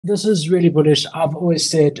This is really bullish. I've always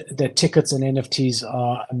said that tickets and NFTs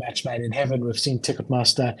are a match made in heaven. We've seen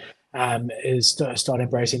Ticketmaster start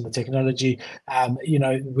embracing the technology.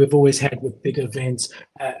 We've always had with big events,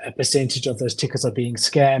 a percentage of those tickets are being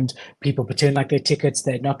scammed. People pretend like they're tickets,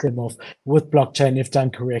 they knock them off. With blockchain, if done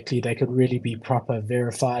correctly, they could really be proper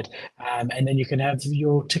verified. And then you can have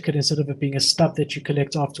your ticket, instead of it being a stub that you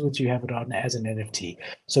collect afterwards, you have it on as an NFT.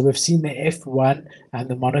 So we've seen the F1 and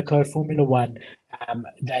the Monaco Formula One.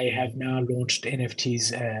 They have now launched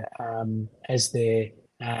NFTs as their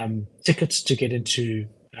tickets to get into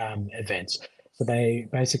events. So they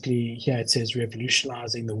basically, here it says,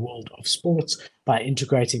 revolutionizing the world of sports by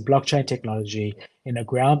integrating blockchain technology in a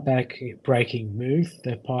groundbreaking move.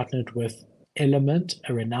 They've partnered with Element,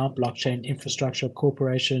 a renowned blockchain infrastructure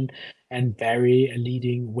corporation, and Barry, a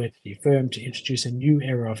leading Web3 firm, to introduce a new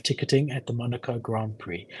era of ticketing at the Monaco Grand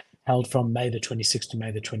Prix, held from May the 26th to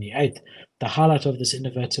May the 28th. The highlight of this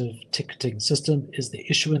innovative ticketing system is the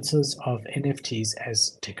issuances of NFTs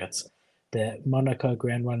as tickets. The Monaco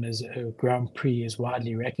Grand Prix is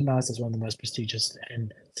widely recognized as one of the most prestigious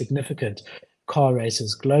and significant car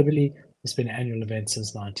races globally. It's been an annual event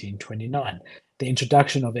since 1929. The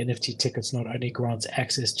introduction of NFT tickets not only grants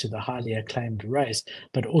access to the highly acclaimed race,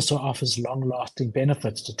 but also offers long-lasting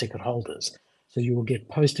benefits to ticket holders. So you will get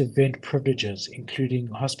post-event privileges, including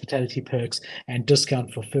hospitality perks and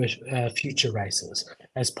discount for future races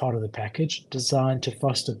as part of the package, designed to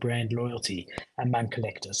foster brand loyalty among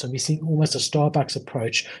collectors. So we're seeing almost a Starbucks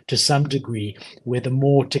approach to some degree, where the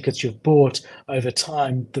more tickets you've bought over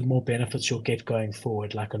time, the more benefits you'll get going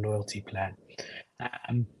forward, like a loyalty plan.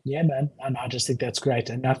 Yeah, man, and I just think that's great.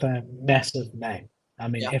 Another massive name. I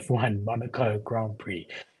mean, Yeah, F1, Monaco Grand Prix,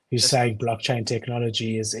 who's that's saying blockchain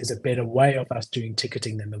technology is a better way of us doing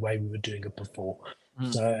ticketing than the way we were doing it before.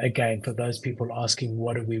 mm, So again, for those people asking,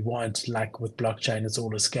 what do we want? Like with blockchain, it's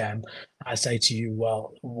all a scam. I say to you,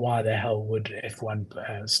 well, why the hell would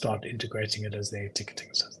F1 start integrating it as their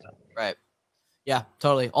ticketing system? right. Yeah,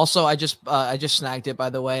 totally. Also, I just snagged it, by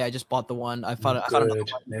the way. I just bought the one. I found another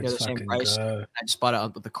Good. one near Let's the same fucking price. go. I just bought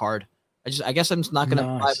it with the card. I guess I'm just not gonna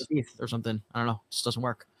buy it Nice. with ETH or something. I don't know. It just doesn't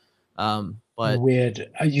work. But Weird.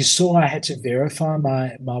 You saw I had to verify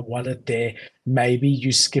my wallet there. Maybe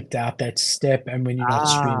you skipped out that step, and when you're not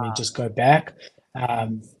streaming, ah, just go back. I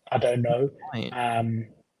don't know. point. Um,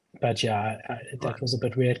 but yeah, that was a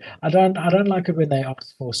bit weird. I don't like it when they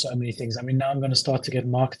ask for so many things. I mean, now I'm going to start to get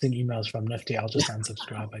marketing emails from Nifty. I'll just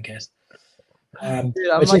unsubscribe, I guess. Dude, I'm But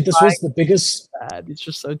yeah, like this was buying the biggest. bad. These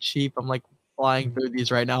are so cheap. I'm like flying through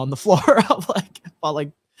these right now on the floor. I'm like, bought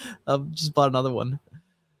like, just bought another one.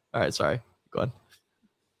 All right, sorry. Go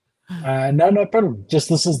on. No, no problem. Just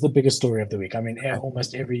this is the biggest story of the week. I mean, Okay.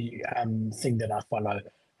 almost every thing that I follow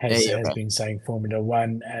Yeah, has yeah, has bro. been saying Formula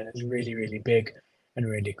One, and it's really, really big and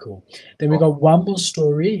really cool. Then we Cool. got one more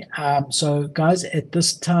story. So, guys, at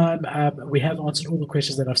this time, we have answered all the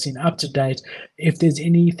questions that I've seen up to date. If there's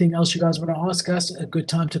anything else you guys want to ask us, a good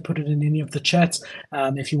time to put it in any of the chats.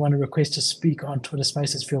 If you want to request to speak on Twitter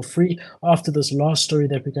Spaces, feel free. After this last story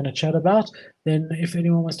that we're going to chat about, then if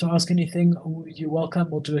anyone wants to ask anything, you're welcome.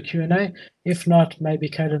 We'll do a Q&A. If not, maybe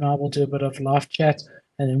Kate and I will do a bit of live chat,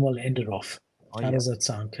 and then we'll end it off. Oh How yeah. does that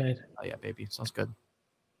sound, Kate? Oh yeah, baby. Sounds good.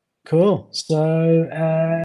 Cool. So,